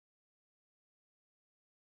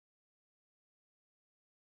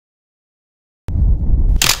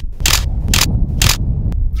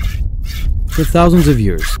For thousands of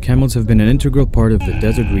years, camels have been an integral part of the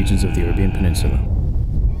desert regions of the Arabian Peninsula.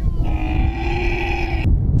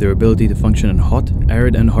 Their ability to function in hot,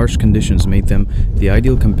 arid and harsh conditions made them the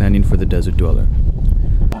ideal companion for the desert dweller.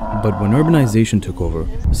 But when urbanization took over,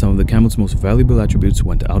 some of the camel's most valuable attributes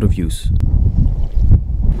went out of use.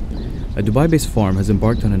 A Dubai-based farm has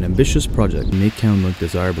embarked on an ambitious project to make camel milk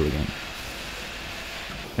desirable again.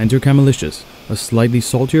 Enter Camelicious, a slightly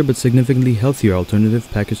saltier but significantly healthier alternative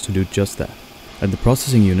packaged to do just that. At the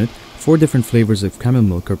processing unit, 4 different flavors of camel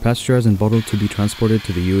milk are pasteurized and bottled to be transported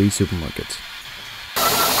to the UAE supermarkets.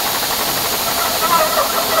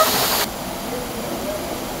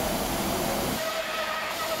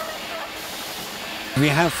 We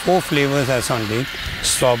have 4 flavors as on date: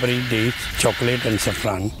 strawberry, dates, chocolate and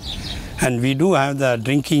saffron. And we do have the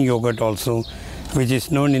drinking yogurt also, which is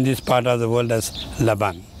known in this part of the world as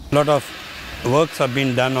Laban. A lot of works have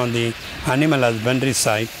been done on the animal husbandry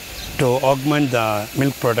side to augment the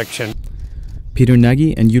milk production. Peter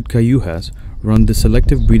Nagy and Yutka Juhas run the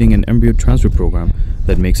selective breeding and embryo transfer program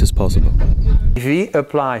that makes this possible. If we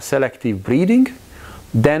apply selective breeding,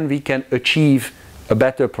 then we can achieve a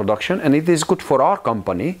better production, and it is good for our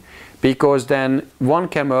company because then one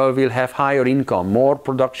camel will have higher income, more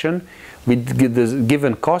production. With the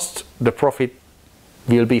given costs, the profit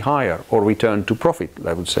will be higher, or return to profit,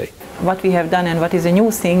 I would say. What we have done and what is a new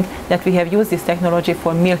thing, that we have used this technology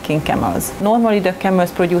for milking camels. Normally the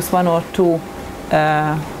camels produce 1 or 2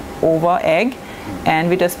 ova egg, and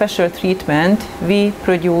with a special treatment we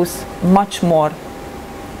produce much more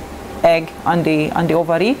egg on the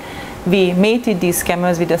ovary. We mated these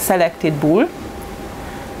camels with a selected bull,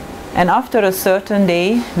 and after a certain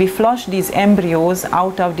day we flush these embryos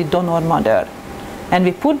out of the donor mother, and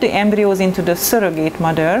we put the embryos into the surrogate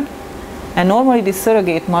mother. And normally the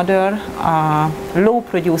surrogate mother are low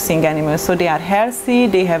producing animals, so they are healthy,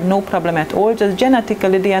 they have no problem at all, just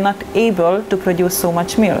genetically they are not able to produce so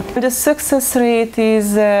much milk. The success rate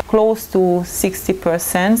is close to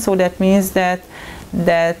 60%, so that means that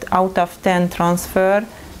out of 10 transfer,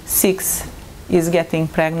 6 is getting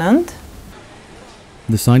pregnant.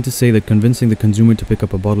 The scientists say that convincing the consumer to pick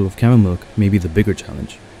up a bottle of camel milk may be the bigger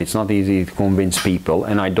challenge. It's not easy to convince people,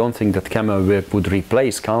 and I don't think that camel milk would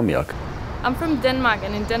replace cow milk. I'm from Denmark,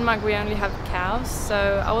 and in Denmark we only have cows,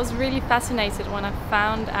 so I was really fascinated when I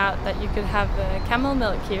found out that you could have camel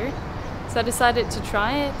milk here. So I decided to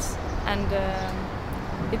try it, and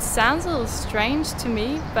it sounds a little strange to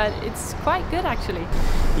me, but it's quite good actually.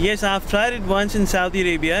 Yes, I've tried it once in Saudi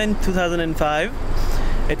Arabia in 2005.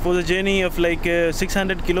 It was a journey of like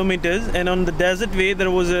 600 kilometers, and on the desert way there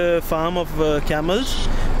was a farm of camels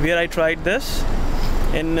where I tried this,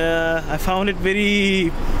 and I found it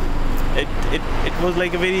very... It was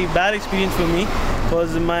like a very bad experience for me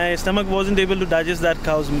because my stomach wasn't able to digest that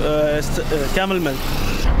camel milk.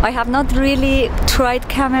 I have not really tried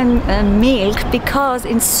camel milk because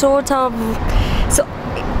it's sort of... So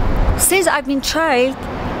since I've been child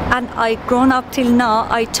and I grown up till now,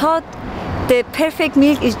 I thought the perfect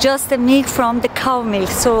milk is just the milk from the cow milk.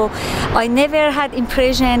 So I never had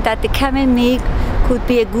impression that the camel milk could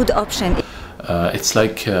be a good option. It's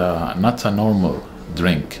like not a normal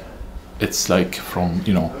drink. It's like from,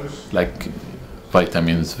 like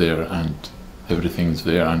vitamins there and everything's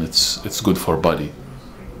there, and it's good for body.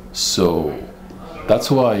 So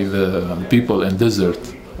that's why the people in desert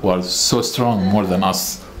were so strong, more than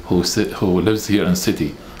us who lives here in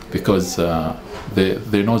city, because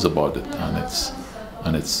they knows about it,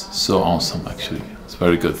 and it's so awesome actually. It's a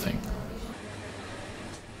very good thing.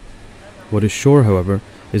 What is sure, however,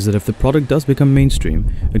 is that if the product does become mainstream,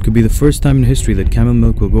 it could be the first time in history that camel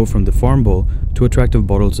milk will go from the farm bowl to attractive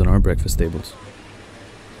bottles on our breakfast tables.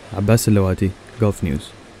 Abbas El Lawati, Gulf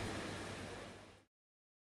News.